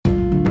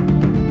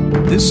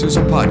This is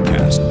a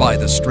podcast by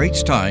The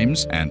Straits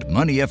Times and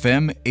Money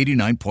FM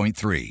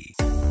 89.3.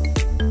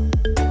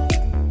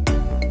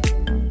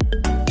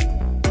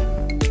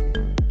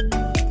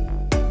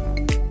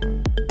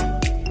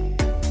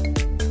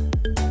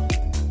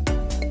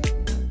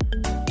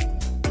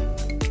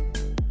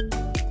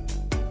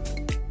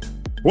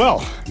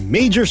 Well,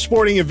 major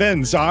sporting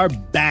events are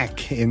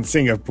back in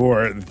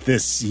Singapore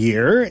this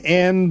year,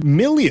 and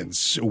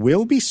millions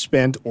will be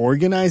spent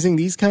organizing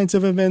these kinds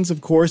of events, of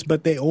course,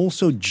 but they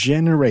also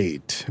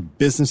generate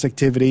business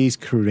activities,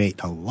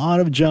 create a lot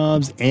of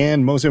jobs,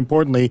 and most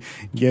importantly,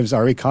 gives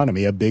our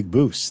economy a big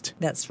boost.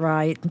 That's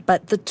right.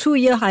 But the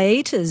 2-year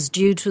hiatus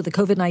due to the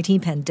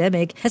COVID-19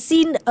 pandemic has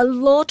seen a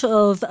lot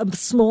of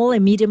small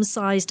and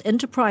medium-sized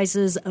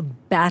enterprises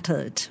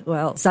battered.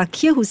 Well,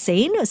 Zakir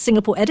Hussain, a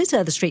Singapore editor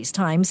at The Straits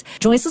Times,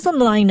 joins us on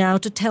the line now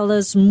to tell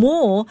us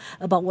more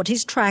about what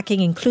he's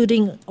tracking,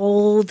 including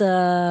all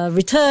the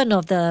return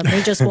of the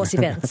major sports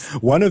events.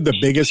 One of the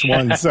biggest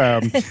ones,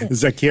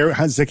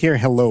 Zakir,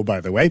 hello, by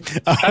the way.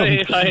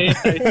 Hi.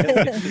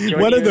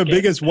 One of the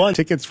biggest ones,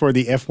 tickets for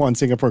the F1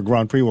 Singapore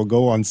Grand Prix will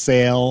go on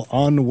sale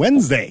on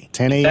Wednesday,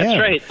 10 a.m. That's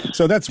right.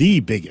 So that's the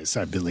biggest,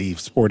 I believe,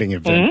 sporting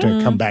event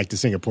to come back to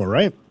Singapore,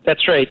 right?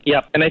 That's right,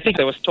 yeah. And I think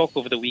there was talk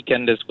over the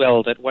weekend as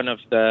well that one of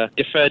the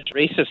deferred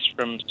races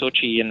from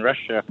Sochi in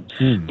Russia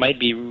might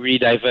be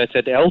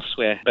rediverted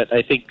elsewhere. But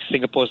I think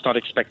Singapore's not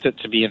expected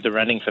to be in the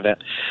running for that.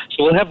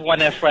 So we'll have one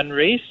F1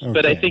 race,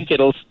 but I think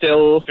it'll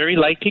still, very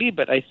likely,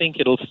 but I think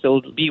it'll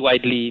still be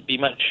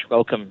much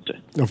welcomed.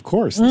 Of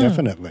course,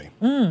 definitely.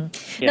 Yeah.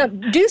 Now,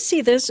 do you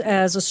see this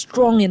as a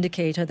strong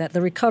indicator that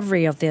the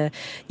recovery of the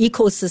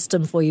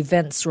ecosystem for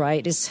events,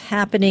 right, is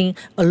happening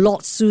a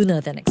lot sooner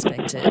than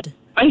expected?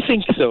 I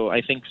think so.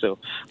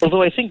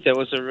 Although I think there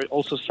was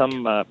also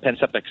some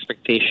pent-up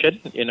expectation,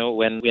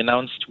 when we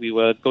announced we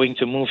were going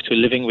to move to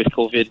living with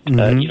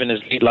COVID even as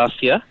late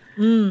last year,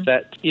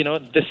 that,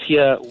 this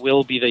year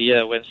will be the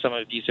year when some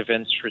of these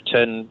events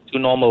return to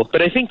normal.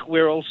 But I think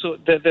we're also,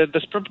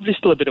 there's probably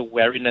still a bit of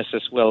wariness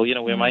as well.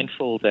 We're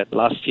mindful that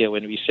last year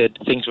when we said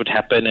things would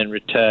happen and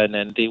return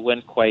and they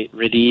weren't quite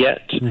ready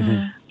yet.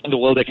 The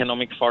World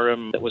Economic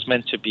Forum that was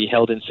meant to be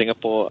held in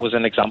Singapore was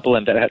an example,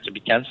 and that had to be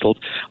cancelled,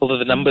 although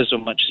the numbers were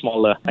much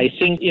smaller. I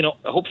think,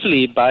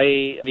 hopefully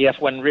by the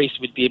F1 race,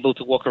 we'd be able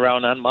to walk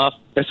around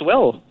unmasked as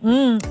well.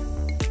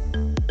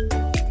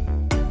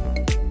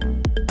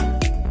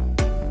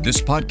 This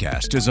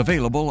podcast is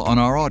available on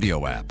our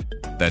audio app.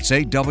 That's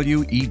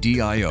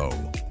AWEDIO.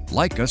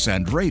 Like us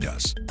and rate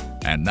us.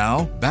 And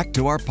now, back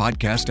to our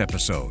podcast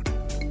episode.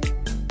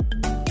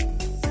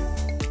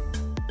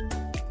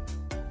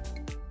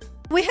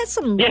 We had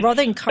some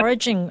rather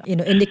encouraging,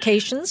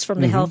 indications from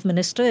the health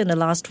minister in the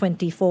last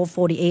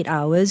 48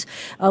 hours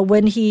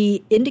when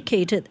he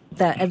indicated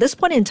that at this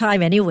point in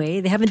time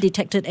anyway, they haven't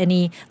detected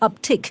any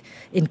uptick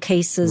in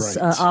cases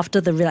after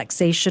the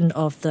relaxation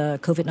of the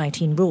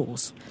COVID-19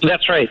 rules.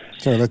 That's right.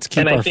 So let's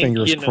keep our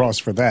fingers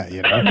crossed for that,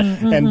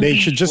 And they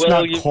should just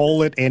not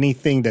call it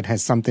anything that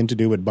has something to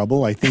do with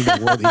bubble. I think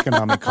the World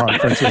Economic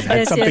Conference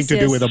had something to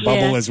do with a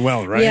bubble as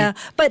well, right? Yeah,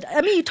 but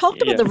you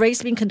talked about the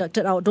race being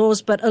conducted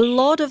outdoors, but a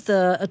lot of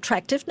the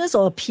attractiveness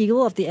or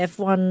appeal of the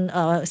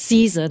F1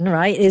 season,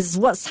 right, is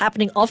what's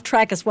happening off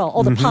track as well.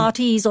 All the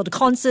parties or the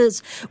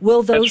concerts,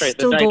 will those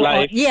still go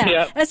on?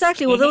 Yeah,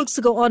 exactly. Will those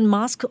go on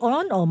mask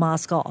on or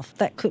mask off?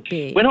 That could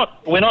be. We're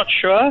not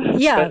sure.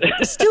 Yeah,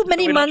 still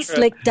many months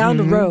down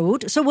the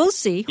road, so we'll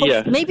see.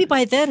 Maybe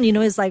by then,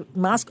 it's like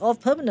mask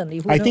off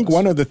permanently. I think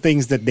one of the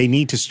things that they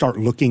need to start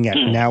looking at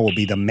now will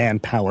be the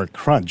manpower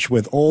crunch.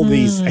 With all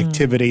these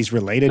activities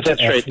related to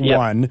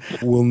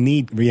F1, we'll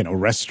need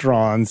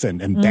restaurants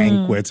and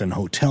banquets and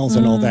hotels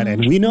and all that.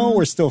 And we know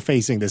we're still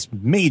facing this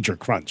major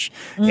crunch.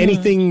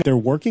 Anything they're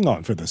working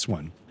on for this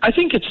one? I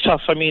think it's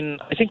tough.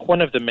 I think one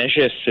of the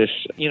measures is,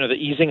 the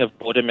easing of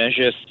border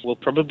measures will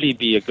probably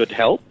be a good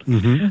help.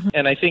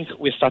 And I think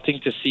we're starting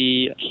to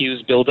see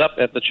queues build up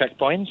at the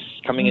checkpoints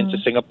coming into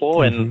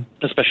Singapore and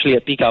especially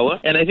at peak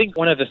hour. And I think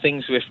one of the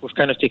things we've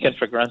kind of taken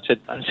for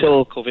granted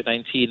until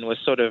COVID-19 was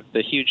sort of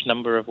the huge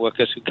number of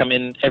workers who come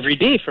in every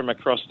day from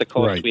across the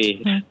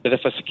causeway, whether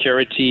for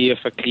security or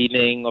for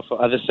cleaning or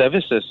for other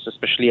services,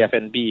 especially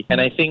F&B.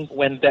 And I think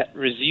when that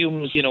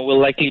resumes, we'll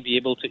likely be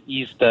able to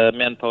ease the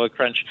manpower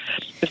crunch,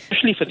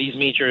 especially for these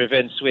major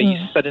events where you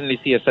suddenly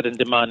see a sudden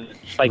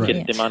spike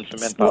in demand for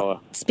manpower.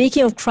 Well,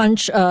 speaking of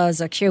crunch,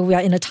 Zakir, we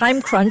are in a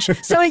time crunch.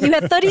 So you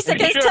have 30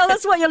 seconds. Tell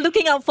us what you're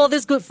looking out for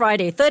this Good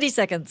Friday. 30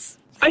 seconds.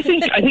 I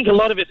think a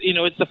lot of it,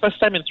 it's the first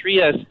time in 3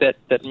 years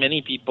that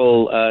many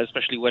people,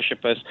 especially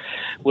worshippers,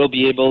 will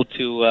be able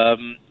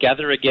to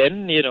gather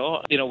again,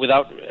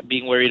 without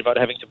being worried about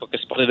having to book a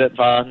spot in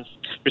advance,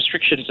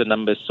 restrictions and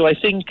numbers. So I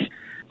think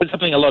it's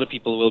something a lot of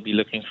people will be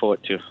looking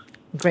forward to.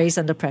 Grace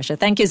under pressure.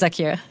 Thank you,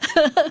 Zakir.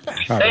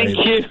 Thank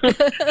you.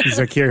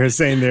 Zakir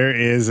Hussain there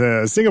is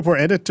a Singapore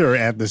editor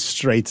at The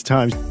Straits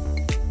Times.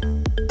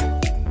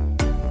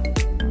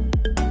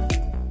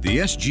 The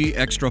SG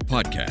Extra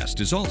podcast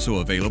is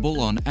also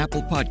available on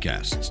Apple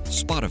Podcasts,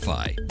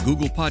 Spotify,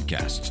 Google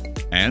Podcasts,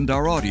 and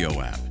our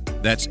audio app.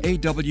 That's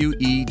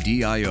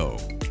AWEDIO.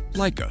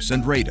 Like us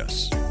and rate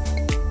us.